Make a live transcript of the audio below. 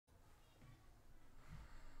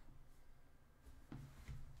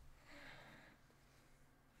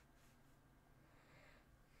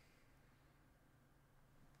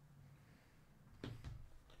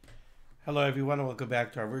Hello everyone and welcome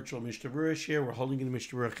back to our virtual Mishnah Berurah share. We're holding in the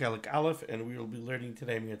Mishnah Berurah Chelik Aleph and we will be learning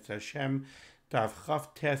today Mitzvah Hashem Daf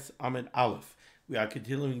Chaf Tes Amid Aleph. We are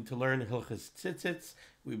continuing to learn Hilchas Tzitzis.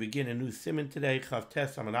 We begin a new Siman today, Chaf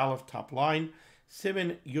Tes Amid Aleph, top line.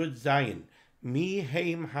 Siman Yud Zayin. Mi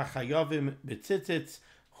Heim HaChayavim B'Tzitzis.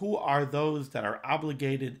 Who are those that are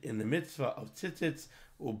obligated in the mitzvah of Tzitzis?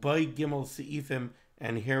 Ubay Gimel Seifim.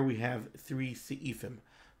 And here we have 3 Seifim.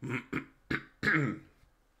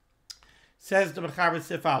 Says the Mechaber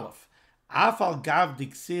Sif Aleph, Afal Gav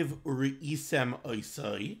Diksiv Uri'isem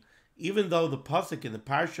Oisai, even though the pasuk in the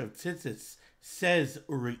parsha of Tzitzis says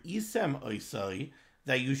Uri'isem Oisai,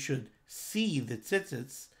 that you should see the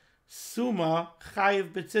Tzitzis, Suma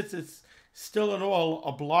Chayiv B'Tzitzis, still in all,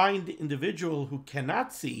 a blind individual who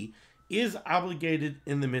cannot see is obligated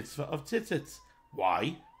in the mitzvah of Tzitzis.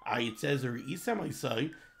 Why? It says Uri'isem Oisai,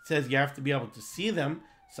 it says you have to be able to see them,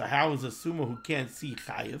 so how is a Suma who can't see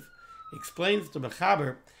Chayiv? Explains to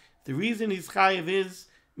Mechaber, the reason he's chayiv is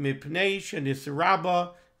mipnei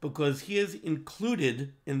shenisraba, because he is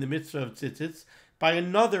included in the mitzvah of tzitzis by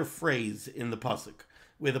another phrase in the pasuk,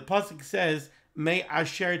 where the pasuk says me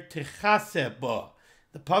asher techase ba.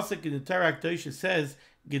 The pasuk in the Torah Kedosha says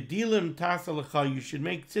gedilim tasalecha, you should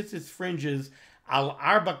make tzitzis fringes al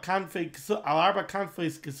arba kanfei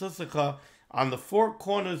kesusecha, on the 4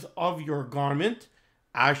 corners of your garment,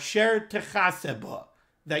 asher techase ba,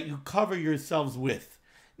 that you cover yourselves with.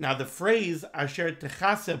 Now the phrase asher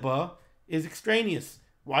techaseba is extraneous.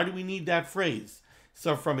 Why do we need that phrase?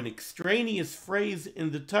 So from an extraneous phrase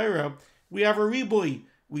in the Torah, we have a ribui.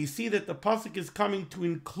 We see that the pasuk is coming to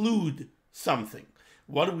include something.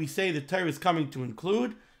 What do we say the Torah is coming to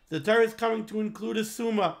include? The Torah is coming to include a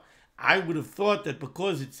suma. I would have thought that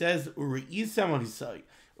because it says Uri'isem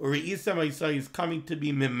Oisai is coming to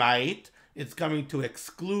be mimayit, it's coming to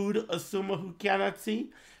exclude a suma who cannot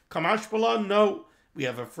see. Kamash Bala, no. We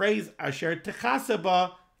have a phrase, asher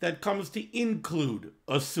techaseba, that comes to include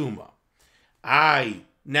a suma.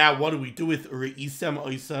 Now what do we do with Uri'isem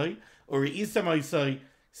Oisai? Uri'isem Oisai,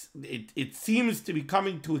 it seems to be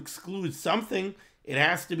coming to exclude something. It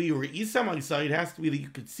has to be Uri'isem Oisai, it has to be that you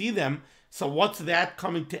could see them. So what's that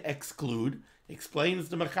coming to exclude? Explains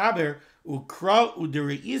the Mechaber, Ukra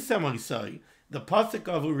Uduri'isem Oisai. The pasuk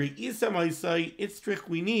of Uri'isem Oisai, it's trick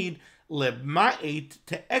we need lebma'et,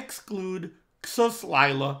 to exclude ksus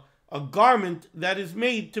laila, a garment that is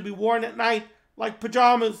made to be worn at night, like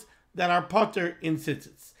pajamas that are pater in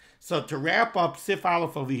tzitzis. So to wrap up Sif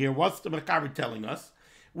Aleph over here, what's the Mechaber telling us?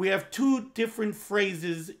 We have 2 different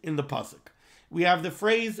phrases in the pasuk. We have the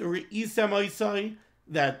phrase Uri'isem Oisai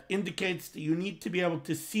that indicates that you need to be able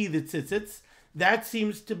to see the tzitzis. That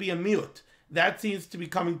seems to be a miut. That seems to be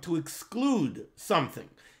coming to exclude something.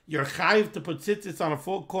 You're chayiv to put tzitzis on a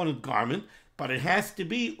 4-cornered garment, but it has to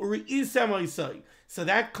be Uri'isem Oisai. So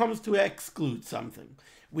that comes to exclude something.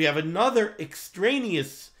 We have another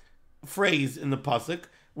extraneous phrase in the pasuk,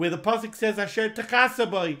 where the pasuk says asher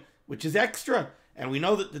techaseba, which is extra. And we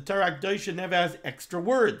know that the Torah Kedosha never has extra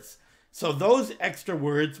words. So those extra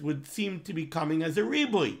words would seem to be coming as a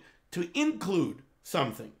ribui, to include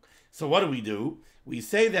something. So what do? We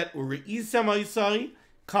say that Uri'isem Oisai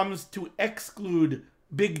comes to exclude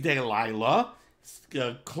bigdei laila,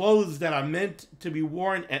 clothes that are meant to be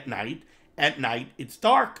worn at night. At night, it's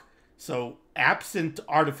dark. So absent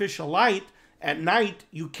artificial light, at night,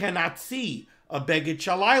 you cannot see a beged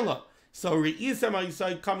shalayla. So Uri'isem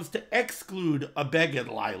Oisai comes to exclude a beged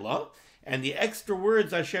laila, and the extra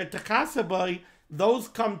words, asher techaseba, those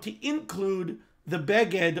come to include the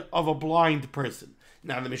beged of a blind person.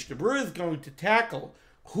 Now the Mishnah Berurah is going to tackle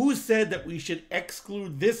who said that we should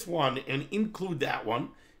exclude this one and include that one.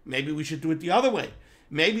 Maybe we should do it the other way.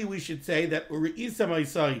 Maybe we should say that Uri'isem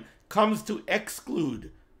Oisai comes to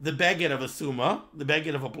exclude the beged of a suma, the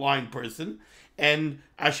beged of a blind person, and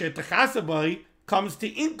asher techaseba comes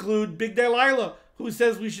to include bigdei laila. Who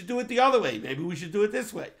says we should do it the other way? Maybe we should do it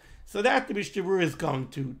this way. So that the Mishnah Berurah is going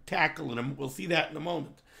to tackle, and we'll see that in a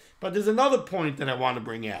moment. But there's another point that I want to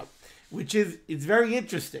bring out, which is, it's very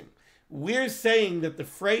interesting. We're saying that the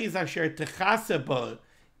phrase asher techaseba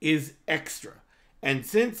is extra. And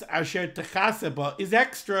since asher techaseba is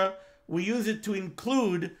extra, we use it to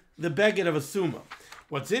include the beged of a suma.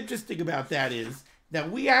 What's interesting about that is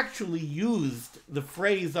that we actually used the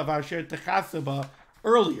phrase of asher techaseba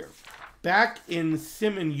earlier. Back in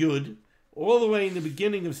Siman Yud, all the way in the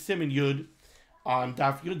beginning of Siman Yud, on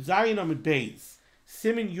Daf Yud Zayin Amid Beis,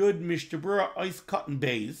 Siman Yud Mishnah Berurah Ois Cotton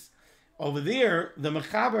Beis. Over there, the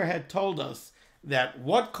Mechaber had told us that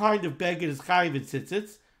what kind of beged is chayiv in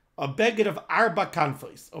tzitzis? A beged of arba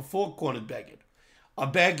kanfos, a 4-cornered beged. A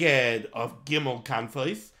beged of gimel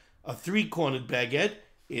kanfos, a three-cornered beged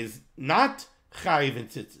is not chayiv in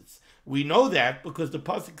tzitzis. We know that because the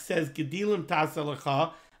pasuk says gedilim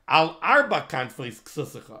tasalacha al arba kanfos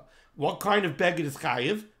ksusacha. What kind of beged is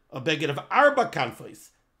chayiv? A beged of arba kanfos,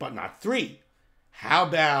 but not three. How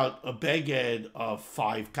about a beged of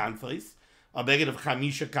 5 kanfos? A beged of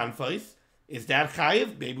chamisha kanfos? Is that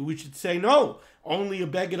chayiv? Maybe we should say no. Only a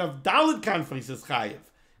beged of daled kanfos is chayiv,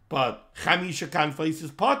 but chamisha kanfos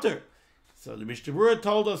is potter. So the Mishnah Berurah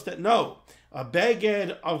told us that no, a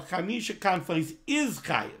beged of chamisha kanfos is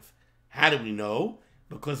chayiv. How do we know?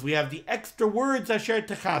 Because we have the extra words asher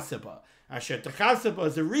techaseba. Asher techaseba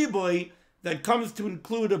is a riboy that comes to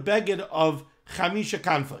include a beged of chamisha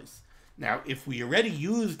kanfos. Now, if we already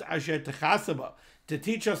used asher techaseba to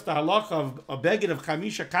teach us the halacha of a beged of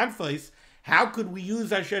chamisha kanfos, how could we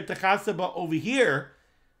use asher techaseba over here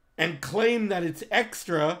and claim that it's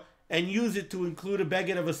extra and use it to include a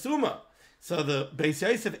beged of a suma? So the Beis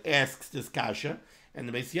Yosef asks this kasha, and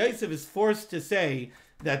the Beis Yosef is forced to say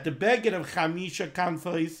that the beged of chamisha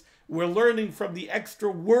kanfos we're learning from the extra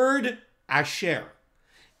word asher,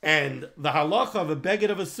 and the halacha of a beged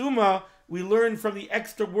of a suma we learn from the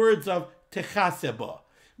extra words of techaseba,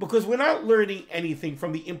 because we're not learning anything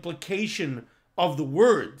from the implication of the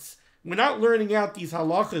words. We're not learning out these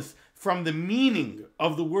halachas from the meaning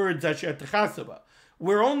of the words asher techaseba.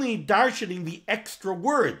 We're only darshaning the extra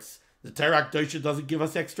words. The Torah HaTorah doesn't give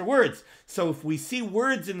us extra words. So if we see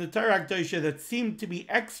words in the Torah HaTorah that seem to be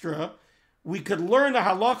extra, we could learn a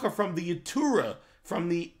halacha from the HaTorah, from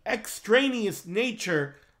the extraneous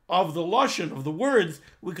nature of the lashon, of the words.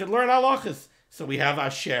 We could learn halachas. So we have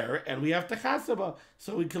asher and we have techaseba.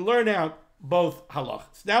 So we can learn out both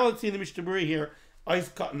halachas. Now let's see the Mishnah Berurah here, Ois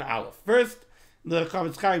Katan Aleph. First, the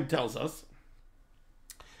Chavetz Chaim tells us,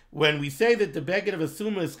 when we say that the beged of a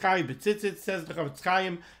suma is chayiv b'tzitzit, says the Chavetz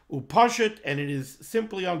Chaim, upashut, and it is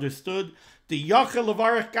simply understood, the yachel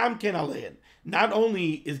levarach gam ken alein. Not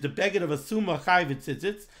only is the beged of a suma chayiv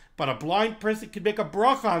b'tzitzit, but a blind person can make a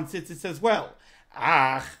bracha on tzitzit as well.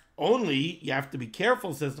 Only, you have to be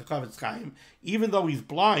careful, says the Chavetz Chaim, even though he's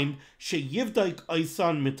blind, sheyivdaik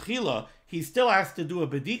oisan mitchila, he still has to do a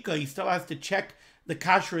bedika, he still has to check the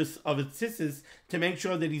kashrus of its tzitzis to make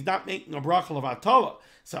sure that he's not making a bracha of HaTorah.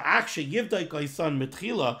 So,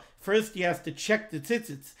 first he has to check the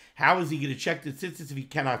tzitzis. How is he going to check the tzitzis if he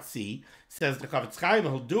cannot see? Says the Chavetz Chaim,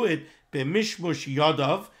 he'll do it b'mishmush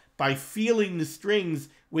yadav, by feeling the strings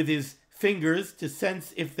with his fingers to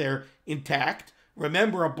sense if they're intact.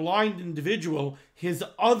 Remember, a blind individual, his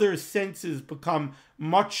other senses become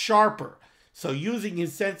much sharper. So using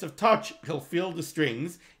his sense of touch, he'll feel the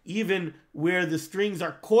strings. Even where the strings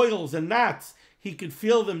are coils and knots, he could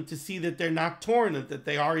feel them to see that they're not torn and that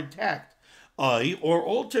they are intact. Or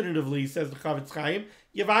alternatively, says the Chavetz Chaim,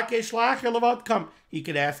 he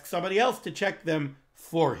could ask somebody else to check them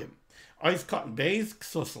for him. Ois Katan Beis,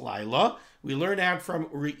 Ksus Laila. We learn out from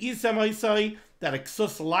Re'isem Oisai that a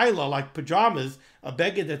Ksus Laila, like pajamas, a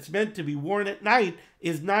beged that's meant to be worn at night,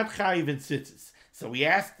 is not chayiv in tzitzis. So we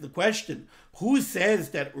ask the question, who says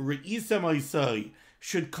that Re'isem Oisai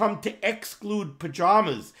should come to exclude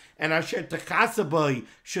pajamas, and asher techaseba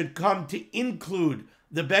should come to include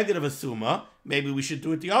the beged of a suma? Maybe we should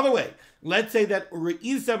do it the other way. Let's say that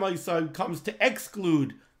Re'isem Oisai comes to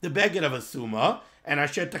exclude the beged of a suma, and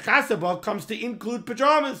asher techaseba comes to include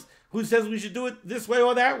pajamas. Who says we should do it this way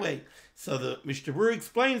or that way? So the Mishnah Berurah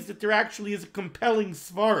explains that there actually is a compelling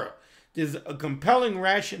svara. There's a compelling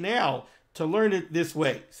rationale to learn it this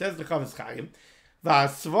way. Says the Chavetz Chaim,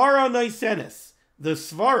 V'asvara noisenes. The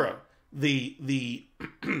svara, the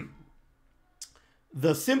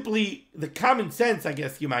common sense, I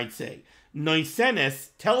guess you might say,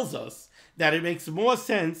 noisenes tells us that it makes more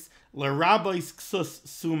sense l'rabbeis ksus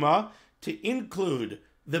suma to include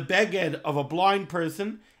the beged of a blind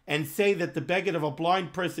person and say that the beged of a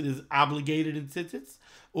blind person is obligated in tzitzis,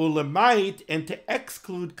 u'lemait, and to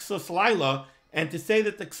exclude ksus laila and to say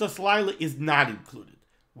that the ksus laila is not included.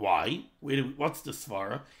 Why? What's the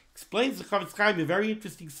svara? Explains the Chavetz Chaim a very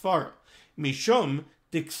interesting svara. Mishum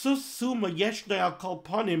diksus suma yeshna al kol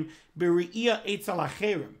panim b're'iyah eitz al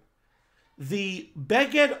acherim. The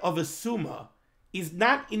beged of a suma is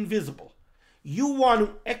not invisible. You want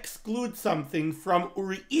to exclude something from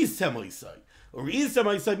uri'isem oisai. Uri'isem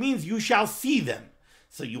oisai means you shall see them.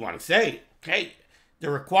 So you want to say, okay, the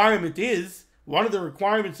requirement is, one of the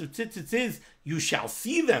requirements of tzitzis is, you shall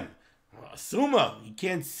see them. A suma, you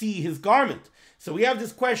can't see his garment. So we have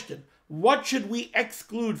this question, what should we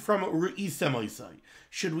exclude from Re'isem Oisai?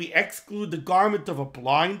 Should we exclude the garment of a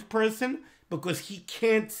blind person because he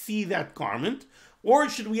can't see that garment? Or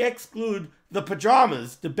should we exclude the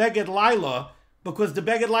pajamas, the beged laila, because the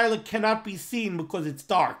beged laila cannot be seen because it's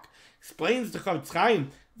dark. Explains the Chofetz Chaim,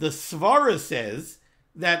 the Svara says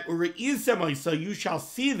that so you shall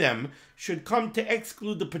see them should come to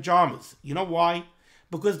exclude the pajamas. You know why?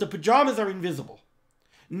 Because the pajamas are invisible.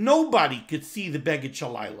 Nobody could see the beged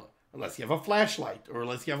shalayla unless you have a flashlight or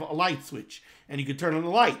unless you have a light switch and you can turn on the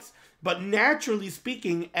lights. But naturally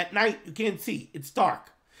speaking, at night you can't see. It's dark.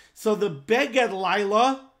 So the beged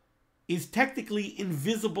laila is technically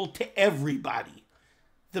invisible to everybody.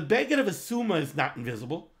 The beged of a summa is not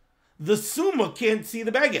invisible. The summa can't see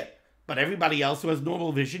the beged, but everybody else who has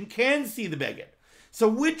normal vision can see the beged. So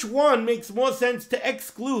which one makes more sense to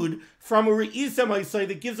exclude from a re'isa ma'aseh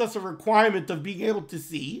that gives us a requirement of being able to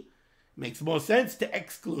see? Makes more sense to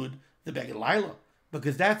exclude the beged laila,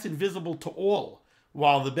 because that's invisible to all,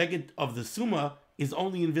 while the beged of the summa is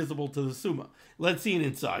only invisible to the summa. Let's see it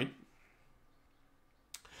inside.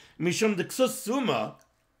 Mishum de ksus summa,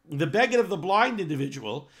 the beged of the blind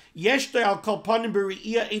individual, yeshte al kalpanim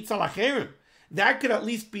b'ri'iyah eitzel acherim. That could at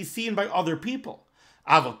least be seen by other people.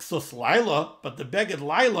 Aval ksus laila, but the beged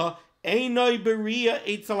laila, einoi b'ri'iyah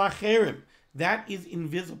eitzel acherim. That is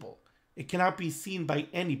invisible. It cannot be seen by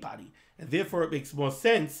anybody, and therefore it makes more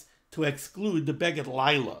sense to exclude the beged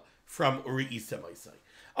laila from re'isa ma'aseh.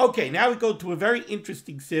 Okay, now we go to a very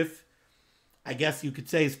interesting sif. I guess you could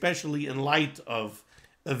say, especially in light of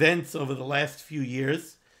events over the last few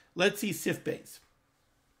years. Let's see sif beis.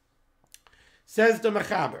 Says the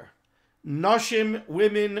Mechaber, Noshim,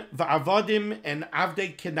 women, va'avadim, and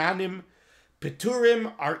avdei kenanim,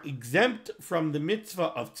 peturim are exempt from the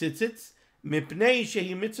mitzvah of tzitzis, mipnei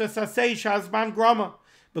shehi mitzvah sasei shazman grama,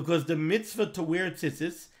 because the mitzvah to wear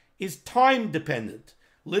tzitzis is time dependent.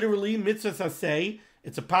 Literally, mitzvah sasei,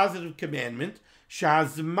 it's a positive commandment,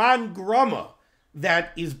 shazman grama,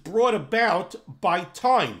 that is brought about by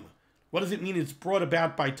time. What does it mean it's brought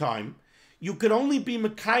about by time? You could only be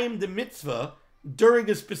mekayim the mitzvah during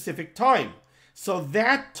a specific time. So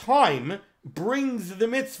that time brings the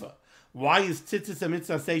mitzvah. Why is tzitzis a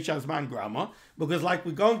mitzvah seisha zman grama? Because like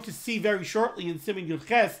we're going to see very shortly in Siman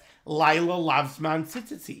Yudches, Laila lavzman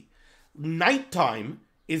tzitzisi. Nighttime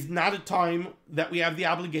is not a time that we have the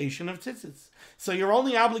obligation of tzitzis. So you're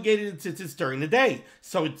only obligated to tzitzis during the day.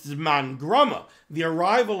 So it's zman grama. The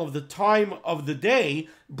arrival of the time of the day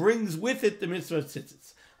brings with it the mitzvah of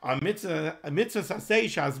tzitzis. A mitzvah sasei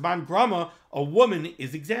shazman grama, a woman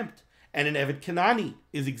is exempt. And an eved kanani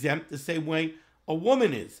is exempt the same way a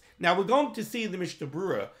woman is. Now we're going to see in the Mishnah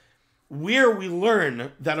Berurah where we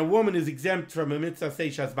learn that a woman is exempt from a mitzvah sasei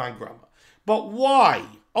shazman grama. But why?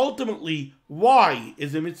 Ultimately, why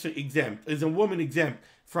is a mitzvah exempt? Is a woman exempt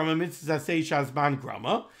from a mitzvah sasei shazman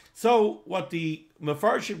grama? So what the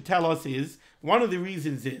Mefarshim tell us is, one of the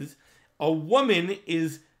reasons is, a woman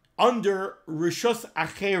is under rishus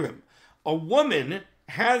acherim. A woman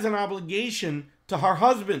has an obligation to her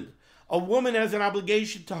husband. A woman has an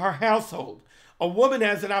obligation to her household. A woman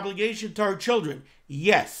has an obligation to her children.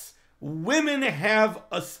 Yes, women have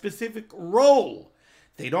a specific role.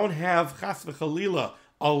 They don't have, chas v'chalila,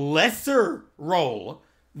 a lesser role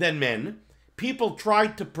than men. People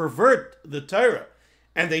tried to pervert the Torah,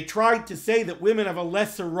 and they tried to say that women have a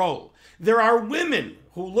lesser role. There are women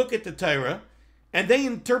who look at the Torah, and they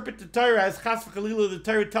interpret the Torah as chas v'chalila, the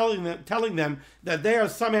Torah telling them that they are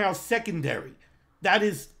somehow secondary. That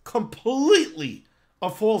is completely a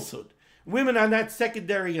falsehood. Women are not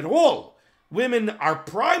secondary at all. Women are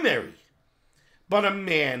primary. But a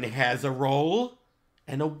man has a role,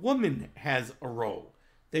 and a woman has a role.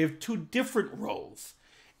 They have two different roles.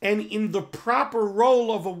 And in the proper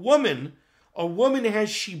role of a woman has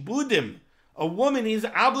shibudim. A woman is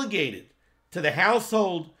obligated to the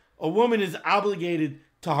household. A woman is obligated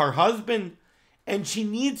to her husband. And she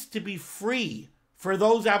needs to be free for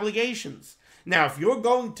those obligations. Now, if you're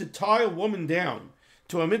going to tie a woman down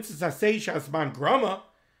to a mitzvah sasei shazman grama,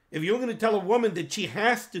 if you're going to tell a woman that she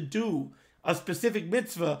has to do a specific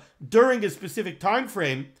mitzvah during a specific time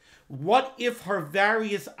frame, what if her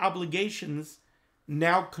various obligations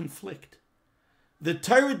now conflict? The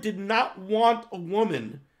Torah did not want a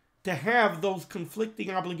woman to have those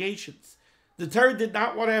conflicting obligations. The Torah did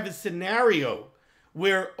not want to have a scenario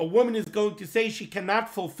where a woman is going to say she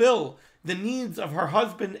cannot fulfill the needs of her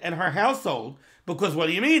husband and her household because, what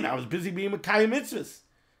do you mean? I was busy being Mekayim mitzvahs.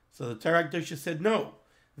 So the Torah Kedusha said, no.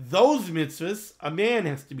 Those mitzvahs, a man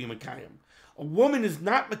has to be Mekayim. A woman is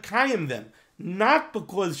not Mekayim them, not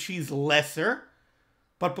because she's lesser,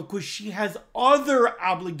 but because she has other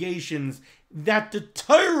obligations that the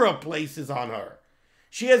Torah places on her.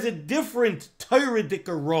 She has a different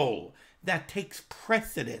Torah-dika role that takes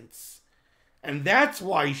precedence. And that's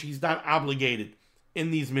why she's not obligated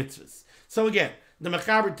in these mitzvahs. So again, the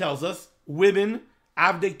Mechaber tells us women,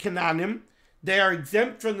 Avdei Kananim, they are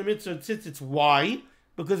exempt from the mitzvah of tzitzis. Why?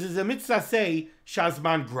 Because it's a mitzvah say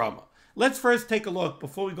Shazman Grama. Let's first take a look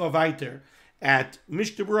before we go weiter at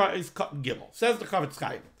Mishnah Berurah is Cut Gimel. Says the Chavetz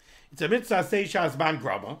Chaim. It's a mitzvah say Shazman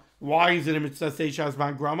Grama. Why is it a mitzvah say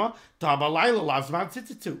Shazman Grama? Tabalayla Lavzman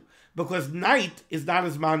Tzitzitu. Because night is not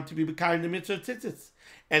as man to be kind the mitzvah of tzitzis.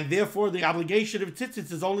 And therefore the obligation of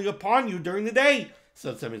tzitzis is only upon you during the day.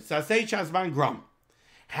 So it's a mitzvah say Shazman Grama.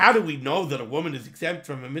 How do we know that a woman is exempt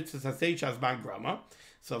from a mitzvah say Shazman Grama?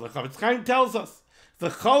 So the Chavetz Chaim tells us,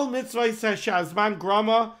 V'chol mitzvah Shazman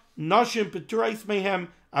Grama Nashim Peturais Mehem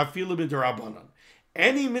Afilu B'Darabanan.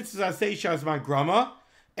 Any mitzvah say Shazman Grama,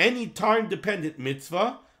 any time-dependent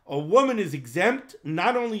mitzvah, a woman is exempt.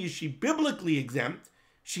 Not only is she biblically exempt,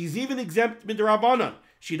 she's even exempt B'Darabanan.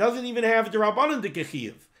 She doesn't even have D'Rabanan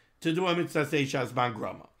D'Kechiv to do a mitzvah say Shazman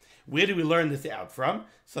Grama. Where do we learn this out from?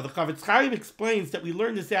 So the Chavetz Chaim explains that we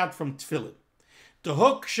learn this out from Tefillin.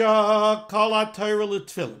 Tehuksha kala Torah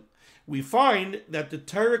l'Tefillin. We find that the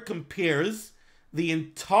Torah compares the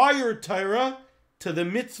entire Torah to the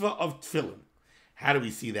mitzvah of Tefillin. How do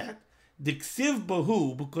we see that? Diksiv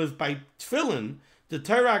bahu, because by Tefillin, the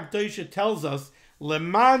Torah Akdosha tells us,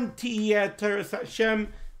 Leman tiyeh Torah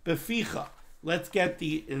Hashem beficha. Let's get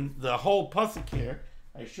the whole pasuk here.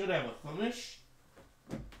 I should have a chumash.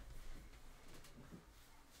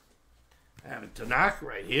 I have a Tanakh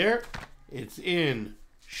right here. It's in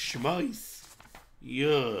Shmos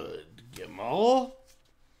Yud Gimel.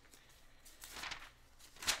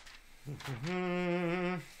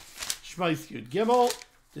 Shmos Yud Gimel.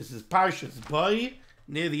 This is Parshas Bay,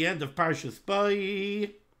 near the end of Parshas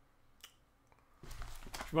Bay.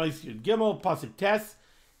 Shmos Yud Gimel, pasuk Tes.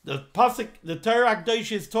 The Torah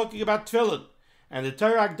Akdosha is talking about Tefillin, and the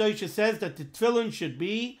Torah Akdosha says that the Tefillin should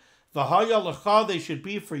be v'haya lecha. They should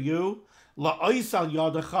be for you la'ois al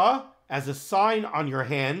yadacha, as a sign on your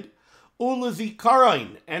hand,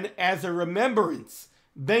 ulazikarein, and as a remembrance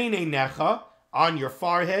beinei necha, on your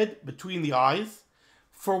forehead between the eyes.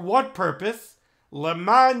 For what purpose?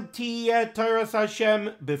 Leman tiyeh Torah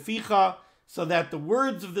Hashem beficha, so that the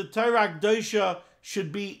words of the Torah Akdosha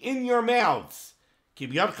should be in your mouths.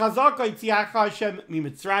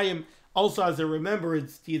 Also as a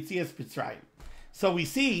remembrance to Yetzias Mitzrayim. So we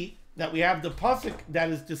see that we have the pasuk that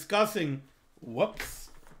is discussing. Whoops!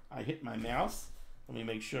 I hit my mouse. Let me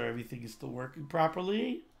make sure everything is still working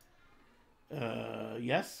properly.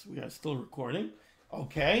 Yes, we are still recording.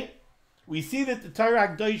 Okay. We see that the Torah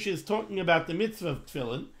Akdosha is talking about the mitzvah of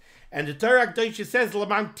Tefillin, and the Torah Akdosha says,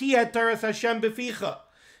 L'man tiyeh Torah Hashem beficha.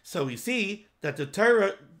 So we see that the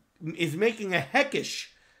Torah is making a hekesh,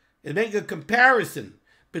 is making a comparison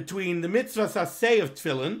between the mitzvah saseh of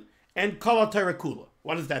Tefillin and kol Torah kula.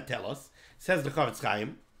 What does that tell us? Says the Chavetz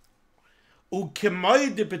Chaim,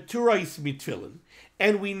 Ukemay de beturais mitfillin,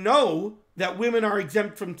 and we know that women are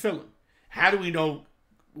exempt from Tefillin. How do we know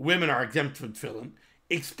women are exempt from Tefillin?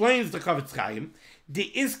 Explains the Chavetz Chaim,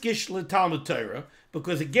 the iskish l'talmud Torah,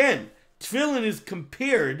 because again, Tefillin is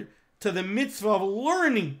compared to the mitzvah of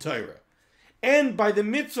learning Torah. And by the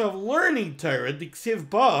mitzvah of learning Torah, the ksiv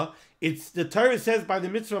ba, it's the Torah says by the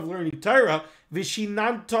mitzvah of learning Torah,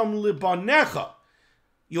 vishinantam libanecha.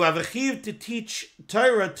 You have a chiv to teach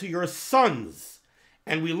Torah to your sons.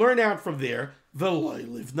 And we learn out from there, v'loy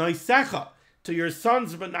livnoi secha, to your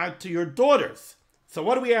sons but not to your daughters. So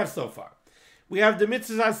what do we have so far? We have the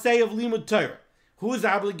mitzvah say of limud Torah. Who is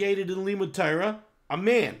obligated in limud Torah? A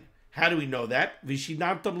man. How do we know that?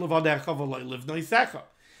 Vishinantam levadecha v'loy livnoi secha.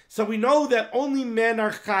 So we know that only men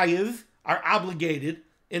are chayiv, are obligated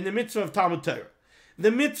in the mitzvah of Talmud Torah.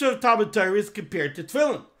 The mitzvah of Talmud Torah is compared to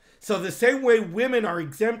Tefillin. So the same way women are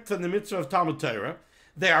exempt from the mitzvah of Talmud Torah,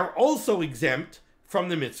 they are also exempt from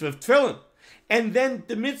the mitzvah of Tefillin. And then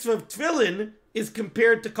the mitzvah of Tefillin is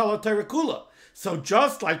compared to kol Torah kula. So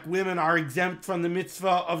just like women are exempt from the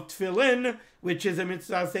mitzvah of Tefillin, which is a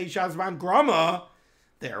mitzvah say shazman grama,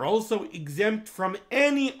 they are also exempt from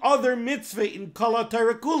any other mitzvah in kol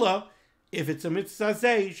Torah kula if it's a mitzvah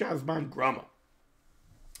say shazman grama.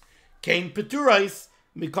 Kain peturais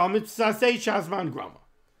mikol mitzvah say shazman grama.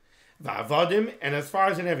 Va'avadim, and as far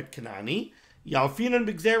as an Evet Kanani, yalfinan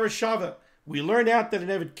b'gzera shava. We learn out that an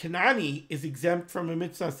Evet Kanani is exempt from a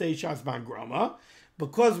mitzvah say shazman grama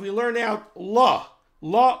because we learn out la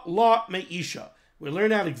me'isha. We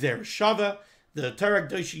learn out gzera shava. The Torah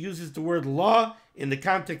Akdosha uses the word la in the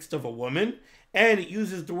context of a woman, and it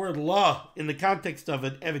uses the word la in the context of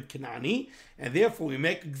an Evet Kanani, and therefore we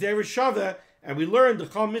make gzera shava, and we learn the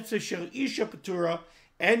chol mitzvah shel isha patura,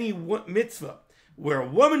 any mitzvah where a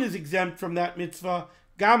woman is exempt from that mitzvah,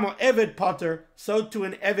 Gamo Evet Potter, so to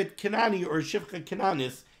an Evet Kanani or Shivcha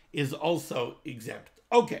Kananis is also exempt.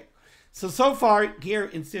 Okay, so far here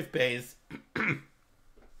in Sif Beis,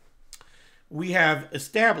 we have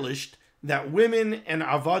established that women and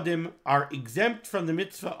avadim are exempt from the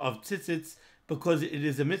mitzvah of tzitzis because it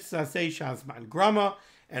is a mitzvah seishas man grama,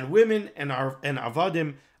 and women and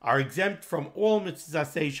avadim are exempt from all mitzvah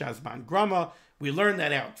seishas man grama. We learn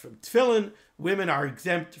that out from tefillin. Women are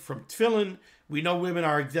exempt from tefillin. We know women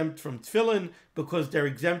are exempt from tefillin because they're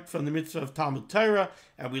exempt from the mitzvah of Talmud Torah,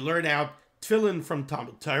 and we learn out tefillin from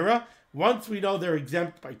Talmud Torah. Once we know they're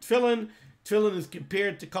exempt by tefillin, tefillin is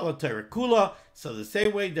compared to kol Torah kula, so the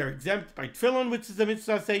same way they're exempt by tefillin, which is a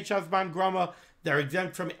mitzvah seishas man grama, they're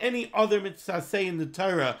exempt from any other mitzvah say in the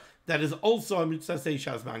Torah that is also a mitzvah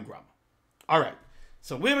seishas man grama. All right,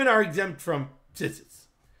 so women are exempt from tzitzis.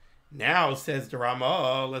 Now, says the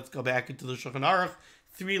Rama, let's go back into the Shulchan Aruch,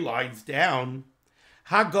 3 lines down.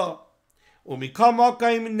 Haga,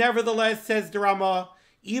 nevertheless, says the Rama,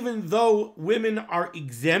 even though women are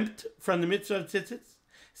exempt from the mitzvah of tzitzis,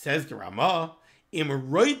 says the Rama, if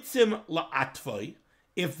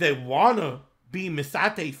they want to be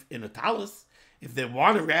misatef in a talis, if they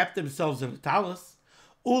want to wrap themselves in a talis,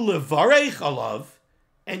 ulevarech alav,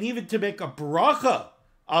 and even to make a bracha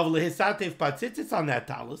of lehisatef batzitzis on that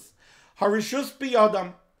talis, harishus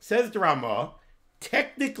biyadam, says the Rama,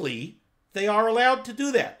 technically they are allowed to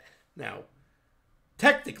do that. Now,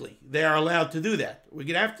 technically they are allowed to do that. We're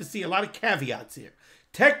going to have to see a lot of caveats here.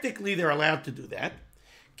 Technically they're allowed to do that.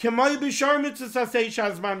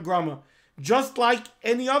 Just like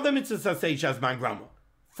any other mitzvah shazman grama.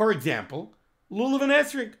 For example, lulav and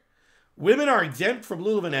esrig. Women are exempt from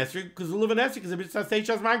lulav and esrig because lulav and esrig is a mitzvah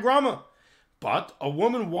shazman grama. But a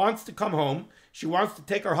woman wants to come home. She wants to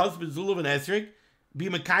take her husband's lulav and esrig, be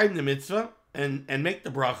mekayim the mitzvah, and make the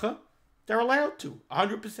bracha. They're allowed to,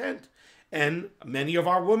 100%. And many of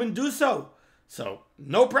our women do so. So,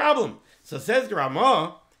 no problem. So says the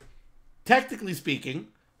Ramah, technically speaking,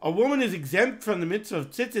 a woman is exempt from the mitzvah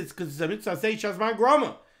of tzitzis because it's a mitzvah seishas man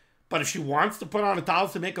grama. But if she wants to put on a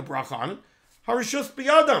talis and make a bracha on it, harishus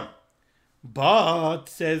biyadam. But,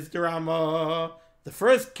 says the Ramah, the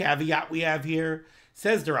first caveat we have here,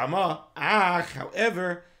 says the Ramah,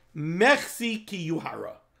 however, mechsi ki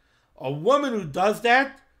yuhara. A woman who does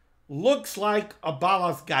that looks like a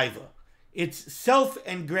balas gaiva. It's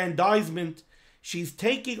self-aggrandizement. She's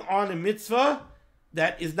taking on a mitzvah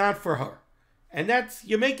that is not for her. And that's,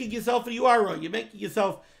 you're making yourself a yuara. You're making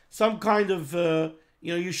yourself some kind of,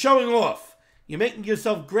 you're showing off. You're making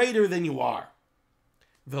yourself greater than you are.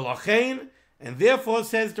 V'lachein, and therefore,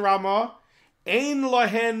 says the Ramah, ein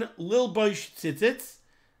lahen lilbosh tzitzits.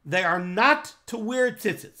 They are not to wear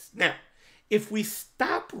tzitzits. Now, if we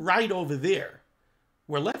stop right over there,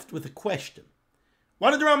 we're left with a question.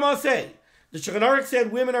 What did the Ramah say? The Shulchan Aruch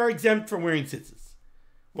said women are exempt from wearing tzitzis.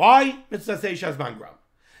 Why? Mitzvah seishas man grama.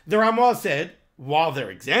 The Ramah said, while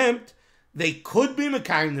they're exempt, they could be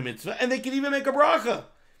mekayim the mitzvah, and they could even make a bracha,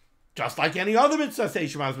 just like any other mitzvah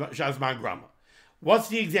seishas man grama. What's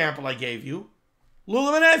the example I gave you?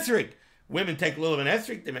 Lulav and esrig. Women take lulav and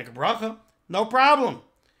esrig, they make a bracha, no problem.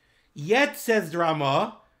 Yet, says the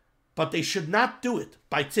Ramah, but they should not do it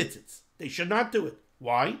by tzitzits. They should not do it.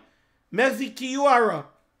 Why? Mezi ki yuara.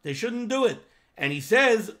 They shouldn't do it. And he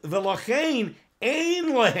says, v'lachein ein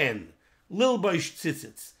lahen lilbosh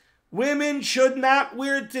tzitzits. Women should not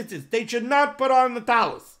wear tzitzits. They should not put on the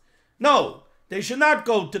talis. No, they should not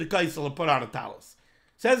go to the kaisel and put on a talis.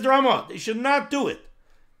 Says the Ramah, they should not do it.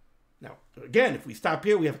 Now, again, if we stop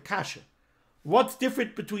here, we have a kasha. What's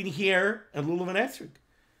different between here and lulav and esrig?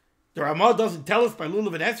 The Ramah doesn't tell us by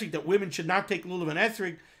lulav and esrig that women should not take lulav and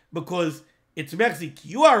esrig because it's mechzi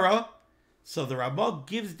kiyuara. So the Ramah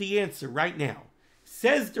gives the answer right now.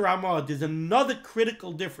 Says the Ramah, there's another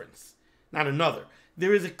critical difference. Not another.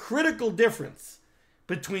 There is a critical difference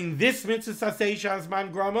between this mitzvah seishas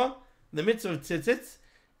man grama, the mitzvah of tzitzits,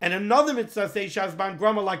 and another mitzvah seishas man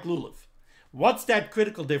grama like lulav. What's that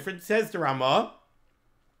critical difference? Says the Ramah,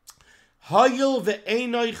 hayil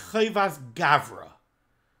ve'enoi chayvas gavra.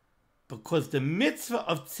 Because the mitzvah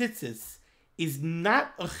of tzitzis is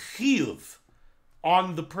not a chiyuv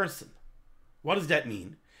on the person. What does that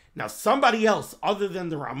mean? Now, somebody else other than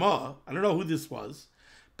the Ramah, I don't know who this was,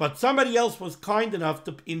 but somebody else was kind enough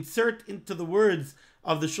to insert into the words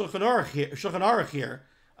of the Shulchan Aruch here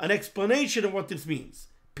an explanation of what this means.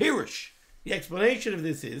 Pirush. The explanation of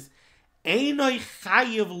this is, Einoi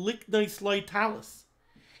chayiv liknoi sloi talis.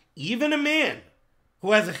 Even a man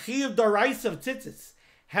who has a chiyav daraisa of tzitzis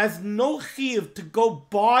has no chiyav to go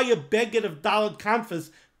buy a beged of dalad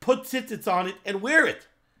kanfas, put tzitzits on it, and wear it.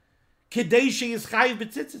 Kedei is chayiv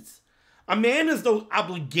b'tzitzis. A man has no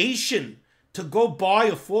obligation to go buy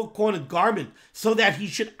a four-cornered garment so that he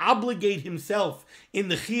should obligate himself in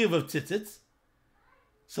the chiyuv of tzitzis.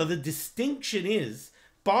 So the distinction is,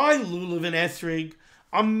 by lulav and esrig,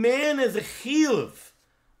 a man has a chiyuv.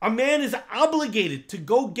 A man is obligated to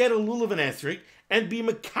go get a lulav and esrig and be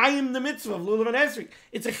mekayim the mitzvah of lulav and esrig.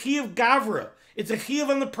 It's a chiyuv gavra. It's a chiyuv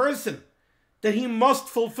on the person that he must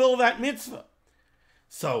fulfill that mitzvah.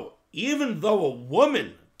 So even though a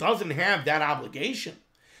woman doesn't have that obligation,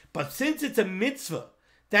 but since it's a mitzvah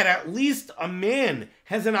that at least a man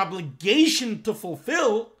has an obligation to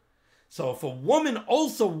fulfill, so if a woman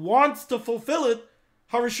also wants to fulfill it,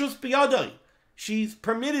 harishus biyadai, she's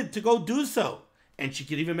permitted to go do so, and she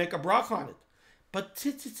can even make a bracha on it. But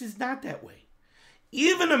tzitzis is not that way.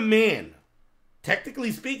 Even a man,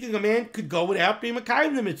 technically speaking, a man could go without being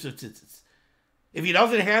mekayim the mitzvah of tzitzis. If he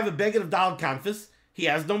doesn't have a beged of dal kanfus, he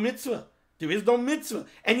has no mitzvah. There is no mitzvah.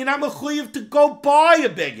 And you're not mechuyev to go buy a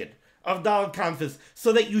beged of dal kanfus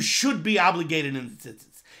so that you should be obligated in the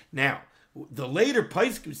tzitzis. Now, the later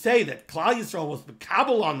poskim say that Klal Yisrael was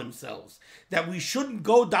mekabel on themselves, that we shouldn't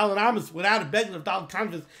go dal amis without a beged of dal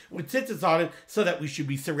kanfus with tzitzis on it, so that we should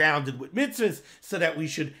be surrounded with mitzvahs, so that we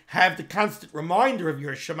should have the constant reminder of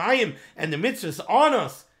your shemayim and the mitzvahs on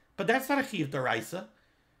us. But that's not a chiyuv daraisa.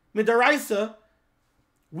 Midaraisa,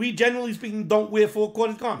 we generally speaking don't wear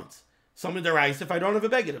four-cornered garments. Some midaraisa, if I don't have a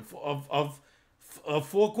beged of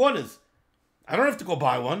four corners, I don't have to go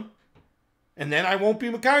buy one. And then I won't be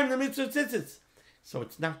mekayim the mitzvah tzitzis. So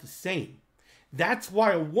it's not the same. That's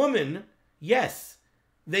why a woman, yes,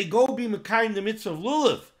 they go be mekayim the mitzvah of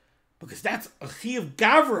lulav, because that's a chiyuv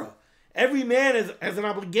gavra. Every man has an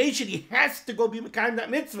obligation. He has to go be mekayim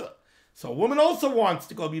that mitzvah. So a woman also wants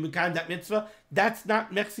to go be mekayim that mitzvah. That's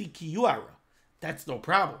not mechsi kiyuara. That's no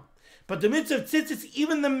problem. But the mitzvah of tzitzis,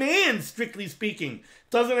 even the man, strictly speaking,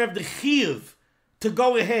 doesn't have the chiyuv to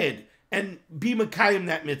go ahead and be mekayim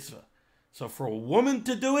that mitzvah. So for a woman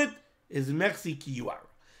to do it is mechsi kiyuara.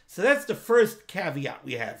 So that's the first caveat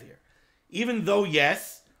we have here. Even though,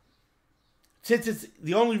 yes, tzitzis,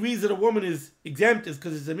 the only reason a woman is exempt is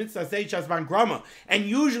because it's a mitzvah seichas ban grama. And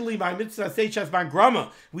usually by mitzvah seichas ban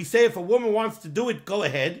grama, we say if a woman wants to do it, go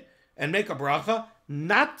ahead and make a bracha.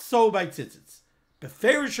 Not so by tzitzis.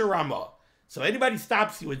 Beferish Ramah. So anybody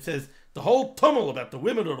stops you and says the whole tumult about the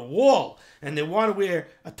women on the wall and they want to wear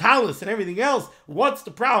a talis and everything else, what's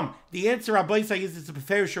the problem? The answer, Rabbi Say, is it's a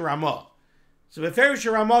Beferish Ramah. So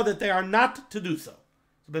Beferish Ramah that they are not to do so.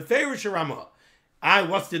 So Beferish Ramah.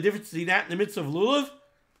 What's the difference between that and the mitzvah of lulav?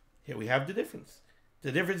 Here we have the difference.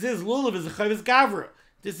 The difference is lulav is a chayvas gavra.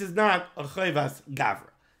 This is not a chayvas gavra.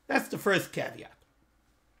 That's the first caveat.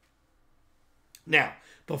 Now,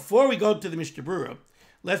 before we go to the Mishnah Berurah,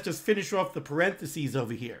 let's just finish off the parentheses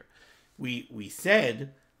over here. We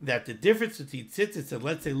said that the difference between tzitzis and,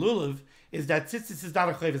 let's say, lulav is that tzitzis is not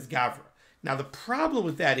a chayvas gavra. Now, the problem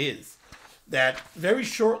with that is that very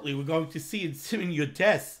shortly we're going to see in Siman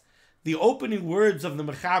Yotes, the opening words of the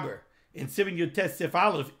Mechaber in Siman Yotes Sif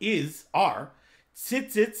Aleph are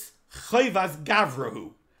tzitzis chayvas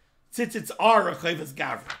gavrahu. Tzitzis are a chayvas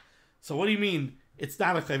gavra. So what do you mean it's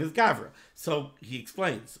not a chayvas gavra? So he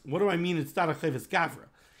explains, what do I mean it's not a chayvas gavra?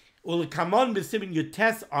 Ulekaman b'Siman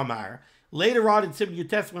Yotes Amar, later on in Siman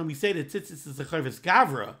Yotes when we say that tzitzis is a chayvas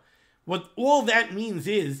gavra, what all that means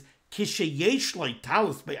is kisheyesh loy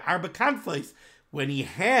talis by arba kanfos, when he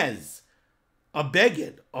has a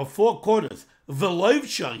beged of four corners, v'loiv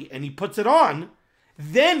shari, and he puts it on,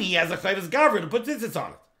 then he has a chayvas gavra to put tzitzis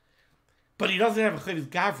on it. But he doesn't have a chayvas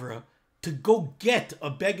gavra to go get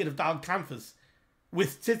a beged of dal kanfos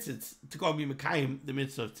with tzitzis to go be mekayim the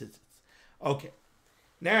mitzvah of tzitzis. Okay,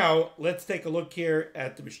 now let's take a look here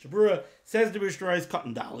at the Mishnah Berurah. Says the Mishnah Berurah is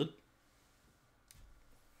cotton daled.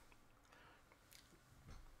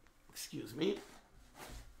 Excuse me.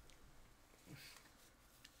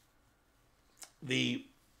 The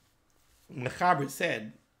Mechaber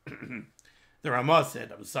said, the Ramah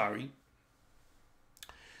said, I'm sorry,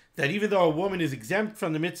 that even though a woman is exempt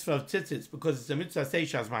from the mitzvah of tzitzis because it's a mitzvah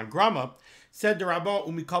seishas man grama, said the Ramah,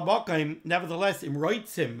 umikal bakaim, nevertheless, im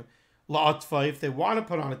roitzim la'atfa, if they want to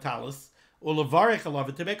put on a talis, or levarech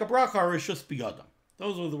alav, to make a bracha, or rishus biyadam.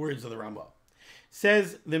 Those are the words of the Ramah.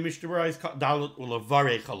 Says the Mishnah Berurah is dalet or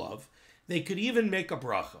levarech alav, they could even make a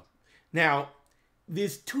bracha. Now,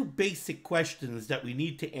 there's two basic questions that we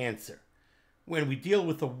need to answer when we deal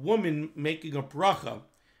with a woman making a bracha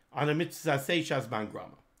on a mitzvah seishas man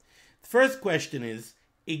grama. The first question is,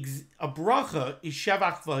 a bracha is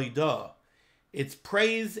shavach v'hidah. It's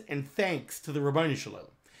praise and thanks to the Rabbeinu Shalom.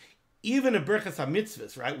 even a berachas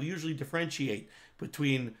ha-mitzvahs, right? We usually differentiate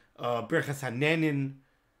between berachas ha-nenin,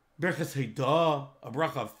 berachas haidah, a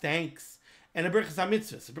bracha of thanks, and a berachas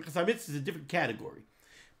ha-mitzvahs. A berachas ha-mitzvahs is a different category.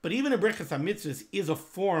 But even a berachas ha-mitzvahs is a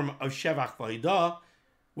form of shevach v'haidah,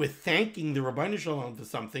 with thanking the Rabbeinu Shalom for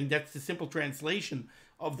something. That's the simple translation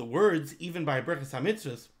of the words, even by berachas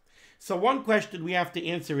ha-mitzvahs. So one question we have to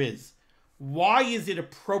answer is, why is it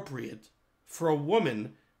appropriate for a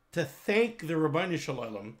woman to thank the Rabbeinu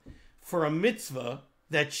Shalom for a mitzvah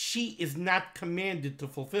that she is not commanded to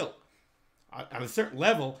fulfill? On a certain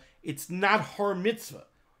level, it's not her mitzvah.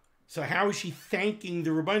 So how is she thanking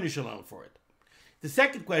the Rabbeinu Shalom for it? The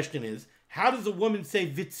second question is, how does a woman say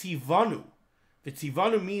vitzivanu?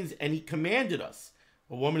 Vitzivanu means, and he commanded us.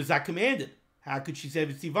 A woman is not commanded. How could she say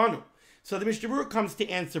vitzivanu? So the Mishnah Berurah comes to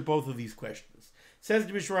answer both of these questions. Says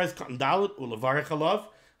the Mishnah Berurah, Katan Dalet ulevarech alav.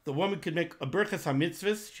 The woman could make a berachas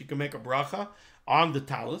ha-mitzvahs. She can make a bracha on the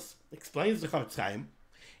talis. Explains the Chafetz Chaim.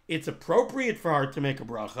 It's appropriate for her to make a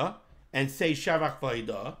bracha and say shavach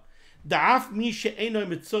v'haidah. Da'af mi she'eno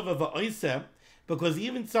mitzvah v'oiseh, because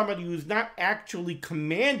even somebody who's not actually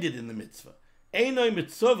commanded in the mitzvah, eno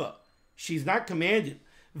mitzvah, she's not commanded,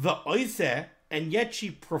 v'oiseh, and yet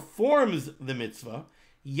she performs the mitzvah,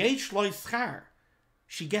 yesh lo schar,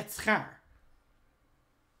 she gets schar.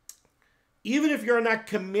 Even if you're not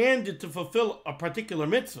commanded to fulfill a particular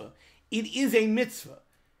mitzvah, it is a mitzvah.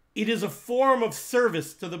 It is a form of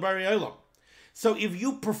service to the Bari Olam. So if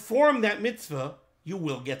you perform that mitzvah, you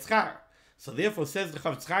will get schar. So therefore, says the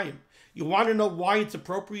Chafetz Chaim, you want to know why it's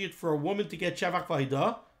appropriate for a woman to get shavach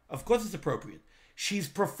v'haidah? Of course it's appropriate. She's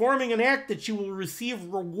performing an act that she will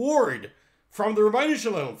receive reward from the Rabbeinu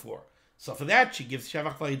Shalom for. So for that, she gives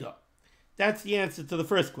shavach v'haidah. That's the answer to the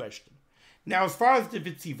first question. Now, as far as the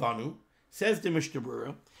vitzivanu, says the Mishnah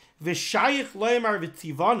Berurah, v'shayich lo'emar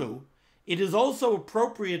vitzivanu, it is also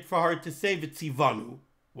appropriate for her to say vitzivanu.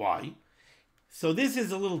 Why? So this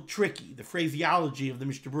is a little tricky, the phraseology of the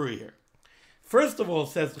Mishnah Berurah here. First of all,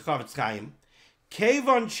 says the Chafetz Chaim,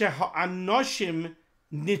 Kevan she'anoshim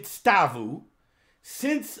nitztavu,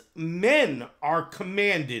 since men are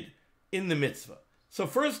commanded in the mitzvah. So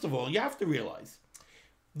first of all, you have to realize,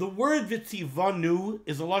 the word vitzivanu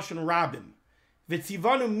is a lashon rabim.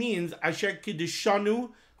 Vitzivanu means asher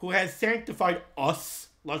kiddishanu, who has sanctified us,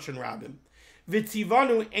 lashon rabim.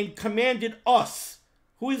 Vitzivanu, and commanded us.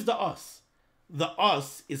 Who is the us? The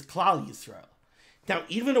us is Klal Yisrael. Now,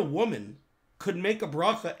 even a woman could make a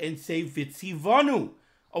bracha and say vitzivanu.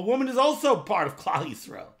 A woman is also part of Klal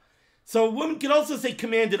Yisrael. So a woman could also say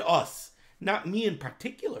commanded us. Not me in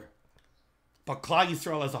particular, but Klal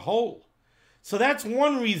Yisrael as a whole. So that's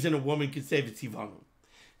one reason a woman could say vitzivanu.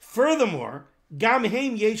 Furthermore, gam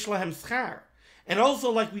heim yesh lahem schar. And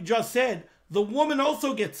also, like we just said, the woman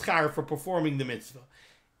also gets schar for performing the mitzvah.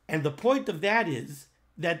 And the point of that is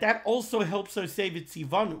that also helps her say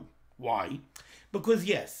vitzivanu. Why? Because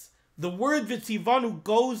yes, the word vitzivanu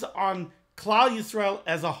goes on Klal Yisrael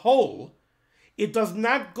as a whole. It does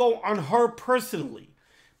not go on her personally.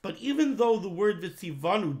 But even though the word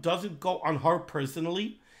vitzivanu doesn't go on her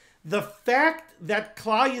personally, the fact that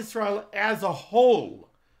Klal Yisrael as a whole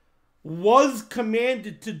was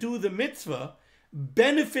commanded to do the mitzvah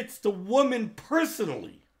benefits the woman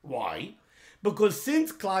personally. Why? Because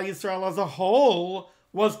since Klal Yisrael as a whole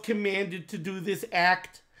was commanded to do this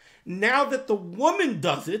act, now that the woman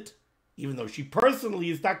does it, even though she personally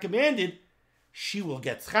is not commanded, she will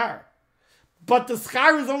get schar. But the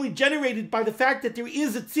schar is only generated by the fact that there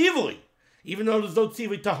is a tzivui, even though there's no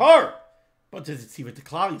tzivui to her, but there's a tzivui to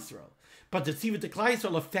Klal Yisrael. But the tzivui to Klal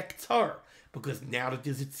Yisrael affects her, because now that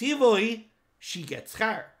there's a tzivui, she gets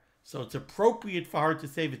schar. So it's appropriate for her to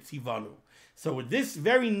say vitzivanu. So with this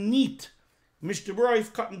very neat Mishnah Berurah is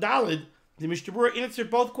Katan Dalet, the Mishnah Berurah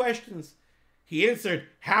answered both questions. He answered,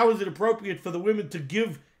 how is it appropriate for the women to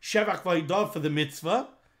give shevach v'haidah for the mitzvah?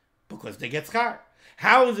 Because they get schar.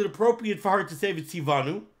 How is it appropriate for her to say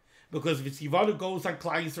vitzivanu? Because vitzivanu goes on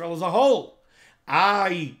Klal Yisrael as a whole.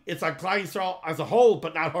 It's on Klal Yisrael as a whole,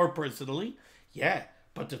 but not her personally. Yeah,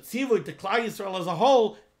 but the tzivui to Klal Yisrael as a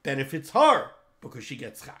whole benefits her, because she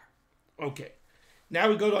gets schar. Okay, now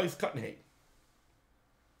we go to Ois Katan Hey.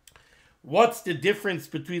 What's the difference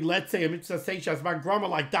between, let's say, a mitzvah seishas grama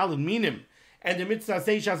like Daled Minim and a mitzvah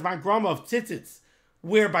seishas grama of tzitzis,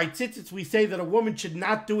 where by tzitzis we say that a woman should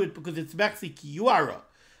not do it because it's mechzi kiyuara,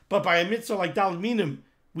 but by a mitzvah like Daled Minim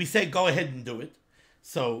we say go ahead and do it.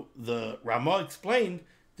 So the Ramah explained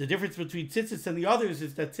the difference between tzitzis and the others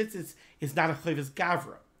is that tzitzis is not a chayvus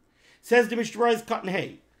gavra. Says the Mishnah Berurah is Katan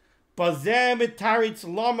Hey. With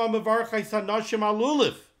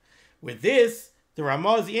this, the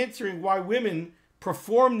Ramah is answering why women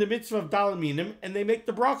perform the mitzvah of Dal Minim, and they make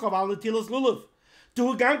the bracha of Al Natilas Lulav. To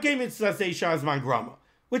Hugamke mitzvah Seisha Azman Grama,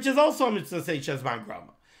 which is also a mitzvah Seisha Azman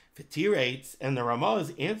Grama. V'tirates, and the Ramah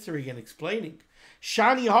is answering and explaining.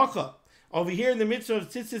 Shani Hacha, over here in the mitzvah of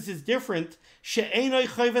tzitzis is different. She'enoi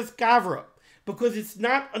chayves gavra, because it's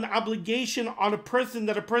not an obligation on a person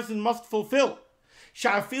that a person must fulfill.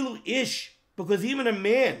 Sha'afilu ish, because even a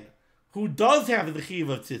man who does have the chiyuv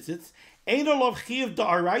of tzitzis, eino lov chiyuv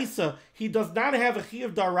da'araisa, he does not have a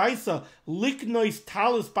chiyuv da'araisa, liknois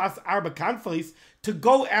talus bas arba kanfais, to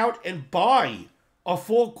go out and buy a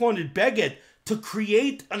four-cornered beged to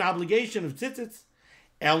create an obligation of tzitzis.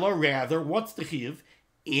 Ella, rather, what's the chiyuv?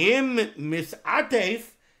 Im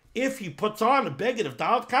misatef, if he puts on a beged of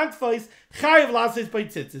dal kanfais, chayiv lases by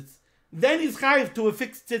tzitzis, then he's chayiv to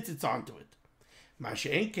affix tzitzis onto it.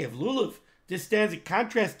 Masha'en kev lulav, this stands in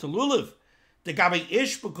contrast to lulav, the gabe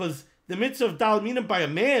ish, because the mitzvah of dal minim by a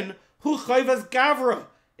man, hu chayvas gavra,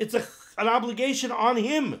 it's an obligation on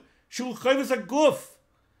him, shu chayvas a guf.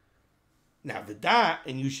 Now v'da,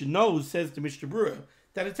 and you should know, says the Mishnah Berurah,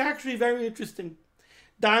 that it's actually very interesting.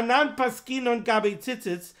 Da'anan paskin on gabe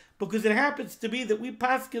tzitzis, because it happens to be that we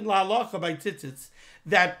paskin la halacha by tzitzis,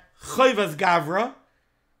 that chayvas gavra,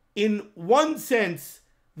 in one sense,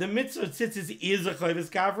 the mitzvah of tzitzis is a chayvas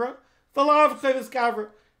gavra, the law of chayvas gavra,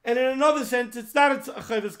 and in another sense, it's not a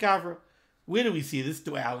chayvas gavra. Where do we see this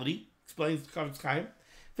duality? Explains the Chavetz Chaim.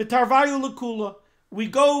 V'tarvayu l'kula, we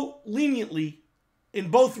go leniently in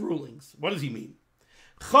both rulings. What does he mean?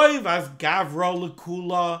 Chayvas gavra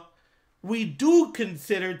l'kula, we do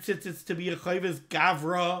consider tzitzis to be a chayvas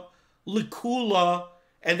gavra l'kula,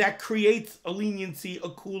 and that creates a leniency, a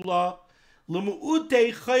kula.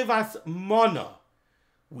 L'mu'ute chayvas mana,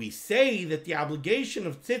 we say that the obligation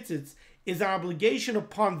of tzitzis is an obligation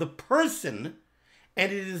upon the person,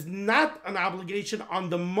 and it is not an obligation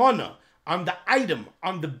on the mana, on the item,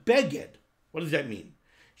 on the beged. What does that mean?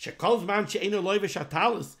 You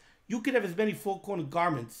can have as many four-cornered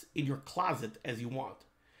garments in your closet as you want.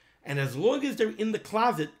 And as long as they're in the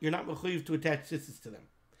closet, you're not mechuyev to attach tzitzis to them.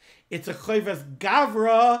 It's a chayvas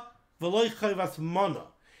gavra, v'loy chayvas mana.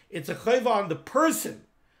 It's a chayva on the person.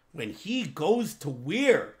 When he goes to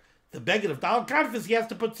wear the beged of dal kanfas, he has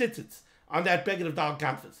to put tzitzis on that beged of dal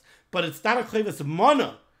kanfas. But it's not a chayvas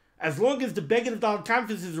mana. As long as the beged of dal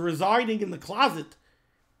kanfas is residing in the closet, it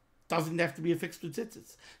doesn't have to be affixed with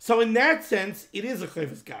tzitzis. So in that sense, it is a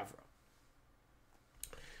chayvas gavra.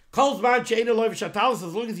 As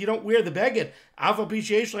long as you don't wear the beged,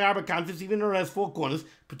 even though it has four corners,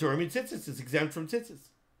 paturim tzitzis is exempt from tzitzis.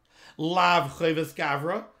 Lav chayvas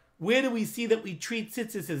gavra. Where do we see that we treat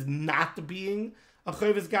tzitzis as not being a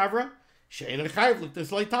chayvas gavra? She'ein chayiv look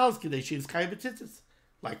this like talis kidei she's chayiv tzitzis.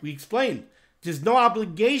 Like we explained, there's no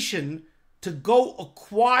obligation to go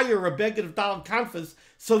acquire a beged of dal kanfas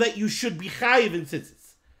so that you should be chayiv in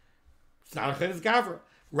tzitzis. It's not a chayvas gavra.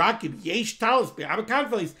 Rakib yesh talis be'am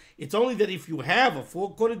kanfas. It's only that if you have a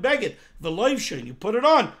four-cornered beged, the loivsha, and you put it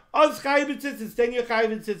on, oz chayiv in tzitzis, then you're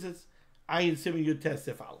chayiv in tzitzis. Ayin Siman Yud Tes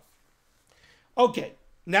Sif Aleph. Okay.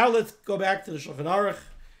 Now let's go back to the Shulchan Aruch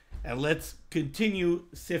and let's continue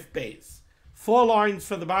Sif Beis. 4 lines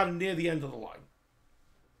from the bottom near the end of the line.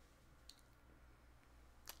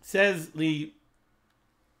 Says the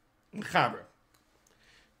Mechaber,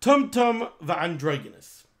 Tumtum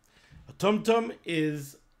va'androgynous. A tumtum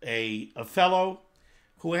is a fellow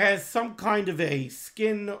who has some kind of a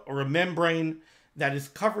skin or a membrane that is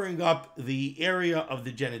covering up the area of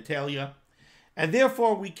the genitalia, and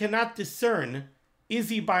therefore we cannot discern, is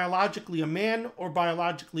he biologically a man or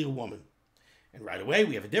biologically a woman? And right away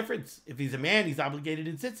we have a difference. If he's a man, he's obligated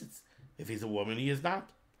in tzitzis. If he's a woman, he is not.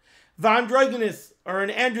 V'androgynous, or an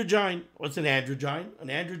androgyne. What's an androgyne? An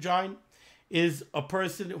androgyne is a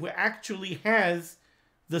person who actually has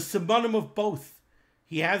the simanim of both.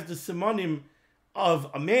 He has the simanim of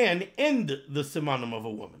a man and the simanim of a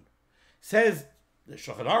woman. Says the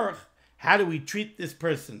Shulchan Aruch, how do we treat this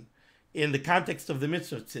person in the context of the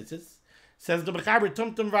mitzvah of tzitzis? Says the Mechaber,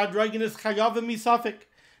 Tumtum v'androgynous chayavim misafik.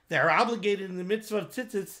 They are obligated in the mitzvah of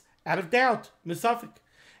tzitzis out of doubt, misafik.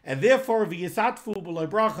 And therefore, v'yisatfu b'loy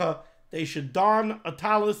bracha, they should don a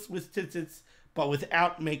talis with tzitzis, but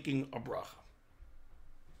without making a bracha.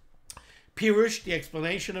 Pirush, the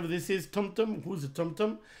explanation of this is tumtum. Who's a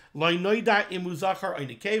tumtum? Loy noida imu zachar or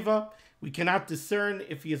nekeva. We cannot discern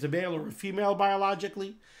if he is a male or a female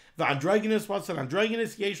biologically. V'androgynous, what's an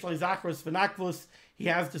androgynous? Yesh loy zachros v'nakvus. He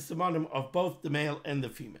has the simanim of both the male and the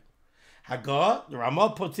female. Haga, the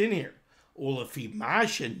Ramah puts in here, ulefi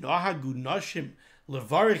mashe nohagu noshim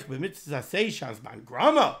levarich b'mitzvah seishas man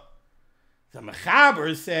grama. The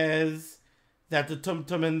Mechaber says that the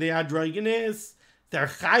tumtum and the androgynous, they're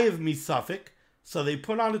chayiv misafik, so they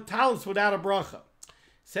put on a talis without a bracha.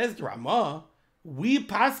 Says the Ramah, we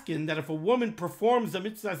paskin that if a woman performs the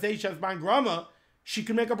mitzvah seishas ban grama, she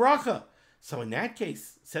can make a bracha. So in that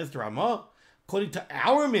case, says the Ramah, according to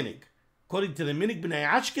our minig, according to the minig b'nei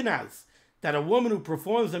Ashkenaz, that a woman who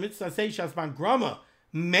performs the mitzvah seishas ban grama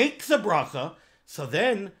makes a bracha, so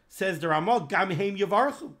then, says the Ramah, gam heim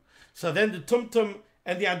yavarchu. So then the tumtum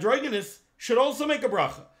and the androgynous should also make a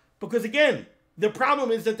bracha. Because again, the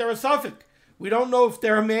problem is that they're a suffix. We don't know if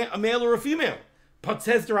they're a male or a female. But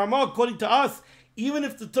says the Ramah, according to us, even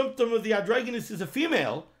if the tumtum of the androgynous is a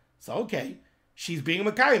female, so okay, she's being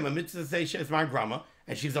a makayim, a mitzvah seishas ban grama,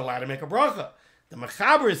 and she's allowed to make a bracha. The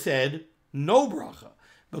Mechaber said, no bracha.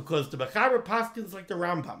 Because the Mechaber paskins like the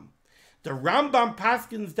Rambam. The Rambam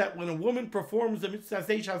paskins that when a woman performs the mitzvah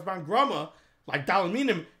seishas ban grama, like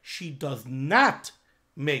dalaminim, she does not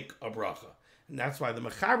make a bracha. And that's why the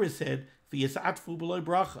Mechaber said, v'yisatfu b'loi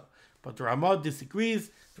bracha. But the Ramah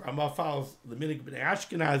disagrees. The Ramah follows the minig b'nei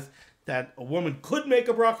Ashkenaz that a woman could make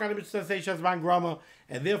a bracha on a mitzvah seishas ban grama,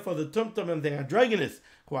 and therefore the tumtum and the androgynous,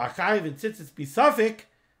 who are chayiv and tzitzis bisafik,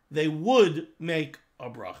 they would make a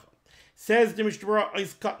bracha. Says the Mishnah Berurah,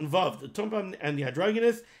 Ois Katan Vav, the tumtum and the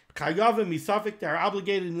androgynous, chayav and misafik, they are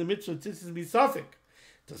obligated in the mitzvah tzitzis bisafik.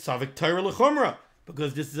 The Savik Torah l'chumra,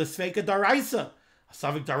 because this is a Sveika Daraisa. A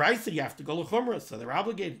Savik Daraisa, you have to go l'chumra, so they're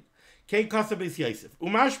obligated. Kei Kasa Beis Yosef.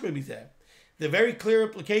 Umashbe Mizeh. The very clear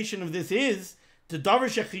implication of this is, to Davar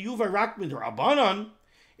Shechiyuva Rak Midrabanan,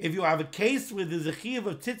 if you have a case where there's a chiyuv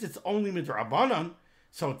of tzitzis only Midrabanan,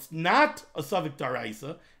 so it's not a Savik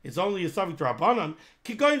Daraisa, it's only a Savik Darabanan.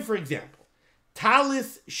 Kigoin, for example,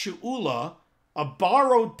 Talis She'ula, a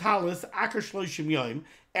borrowed talis, Akar Shloshim Yom,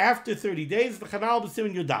 after 30 days, the Chanal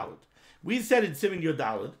b'Siman Yodalad. We said in Siman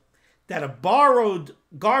Yodalad that a borrowed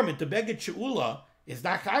garment, the beged she'ula, is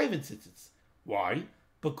not chayiv in tzitzis. Why?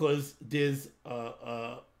 Because there's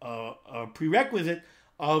a prerequisite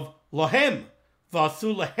of lohem,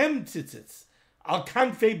 v'asu lohem tzitzis, al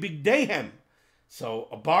kanfei bigdehem. So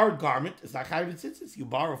a borrowed garment is not chayiv in tzitzis. You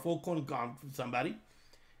borrow a full-coated garment from somebody,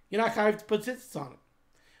 you're not chayiv to put tzitzis on it.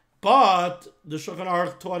 But the Shulchan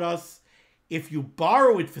Aruch taught us, if you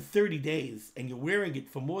borrow it for 30 days and you're wearing it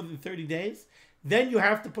for more than 30 days, then you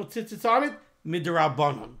have to put tzitzis on it,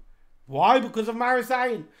 midrabanan. Why? Because of Maris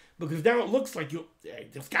Ayin. Because now it looks like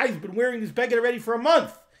this guy's been wearing this beged already for a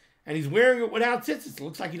month, and he's wearing it without tzitzis. It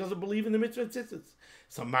looks like he doesn't believe in the mitzvah tzitzis.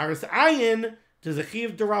 So Maris Ayin, there's a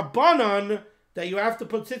chiv derabanan that you have to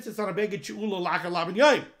put tzitzis on a beged she'ula lachar laban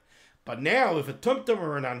yoyim. But now, if a tumtum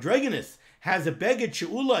or an androgynous has a beged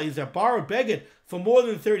she'ula, is a borrowed beged for more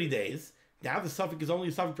than 30 days, now the suffix is only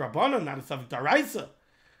a suffix Rabbanan, not a suffix Daraisa.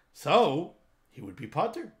 So, he would be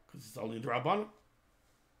Pater, because it's only the Rabbanan.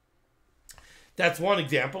 That's one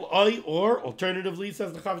example. Or, alternatively,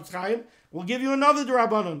 says the Chavetz Chaim, we'll give you another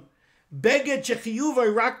Rabbanan. Beged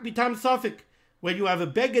shechiyuva rak bitam suffix, when you have a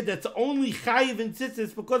beged that's only chayiv in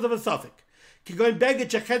tzitzis because of a suffix. Kigoin beged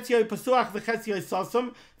shechetzioi pasuach v'chetzioi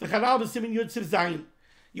sasam v'chanal b'simin yud siv zayin.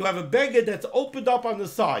 You have a beged that's opened up on the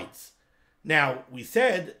sides. Now, we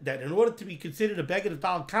said that in order to be considered a beged of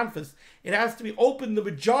Dal Kanfas, it has to be open the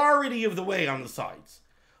majority of the way on the sides.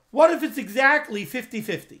 What if it's exactly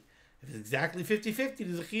 50-50? If it's exactly 50-50,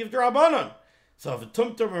 there's a chiyuv d'Rabbanan. So if a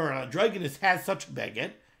tumtum or an androgynous has such a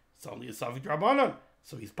beged, it's only a savik d'Rabbanan,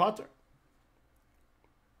 so he's pater.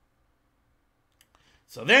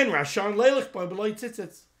 So then, Rashan Leilach by Beloy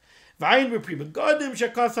Tzitzitz. Vayin b'Prima Gadim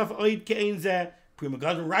shekasaf oid ke'ein zeh. Prima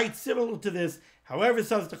Gadim writes similar to this. However,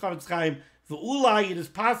 says the Chavetz Chaim, v'ulai, it is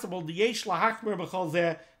possible the yesh lahachmer b'chol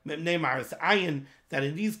zeh mepnei maris ayin, that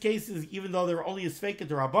in these cases, even though they're only a sveiket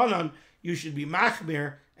d'Rabbanan, you should be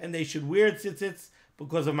machmer, and they should wear tzitzits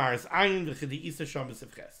because of maris ayin v'chedi isa sham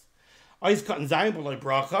b'sivches. Ois katan zayin b'loi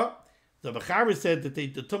bracha. The Mechaber said that the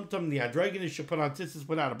tumtum, the androgynous, should put on tzitzis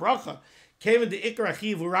without a bracha. Came in the ikar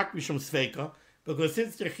achiv urak mishum sveika, because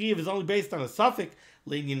since the chiv is only based on a suffix,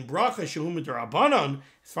 leinin bracha shehum d'Rabbanan,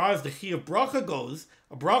 as far as the chiv bracha goes,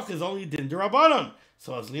 a bracha is only din d'Rabbanan.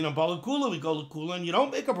 So as lina balakula, we go l'kula and you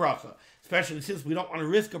don't make a bracha, especially since we don't want to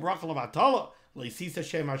risk a bracha levatala, leisisa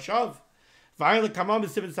shem hashav. V'ayin lekamam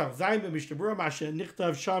b'sibin sach zayin b'Mishnah Berurah mashe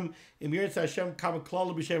nichtav sham im yirtz Hashem kama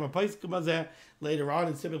klala b'shem ha'paiskim hazeh. Later on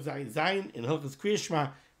in Sibin Zayin in Hilchos Kriyas Shema,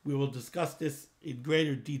 we will discuss this in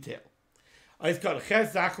greater detail. The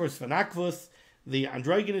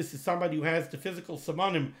androgynous is somebody who has the physical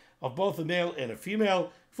samanim of both a male and a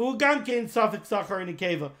female.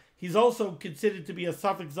 He's also considered to be a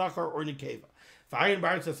suffix zachar or nekeva.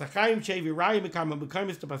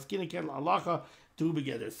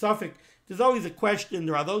 There's always a question.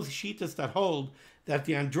 There are those shitas that hold that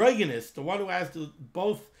the androgynous, the one who has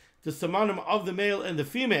both the simanim of the male and the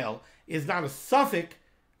female, is not a suffix,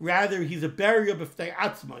 rather he's a barrier b'ftei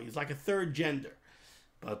atzma. He's like a third gender.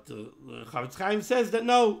 But the Chavetz Chaim says that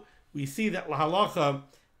no, we see that lahalacha,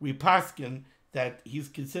 we paskin that he's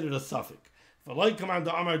considered a suffix.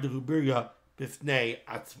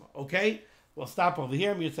 Okay, we'll stop over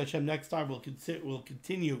here. Mitzvah Hashem, next time we'll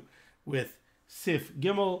continue with Sif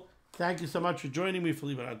Gimel. Thank you so much for joining me for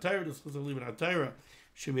limud HaTorah. This was a limud HaTorah.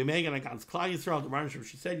 Should be megan against Klal Yisrael. The Rambam,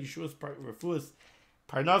 she said, Yeshua's refuas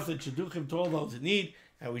parnasa sheduchim to all those in need,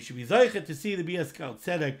 and we should be zeicha to see the Bias Kal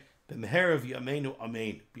Tzedek b'meher of Yameinu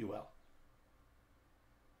Amen. Be well.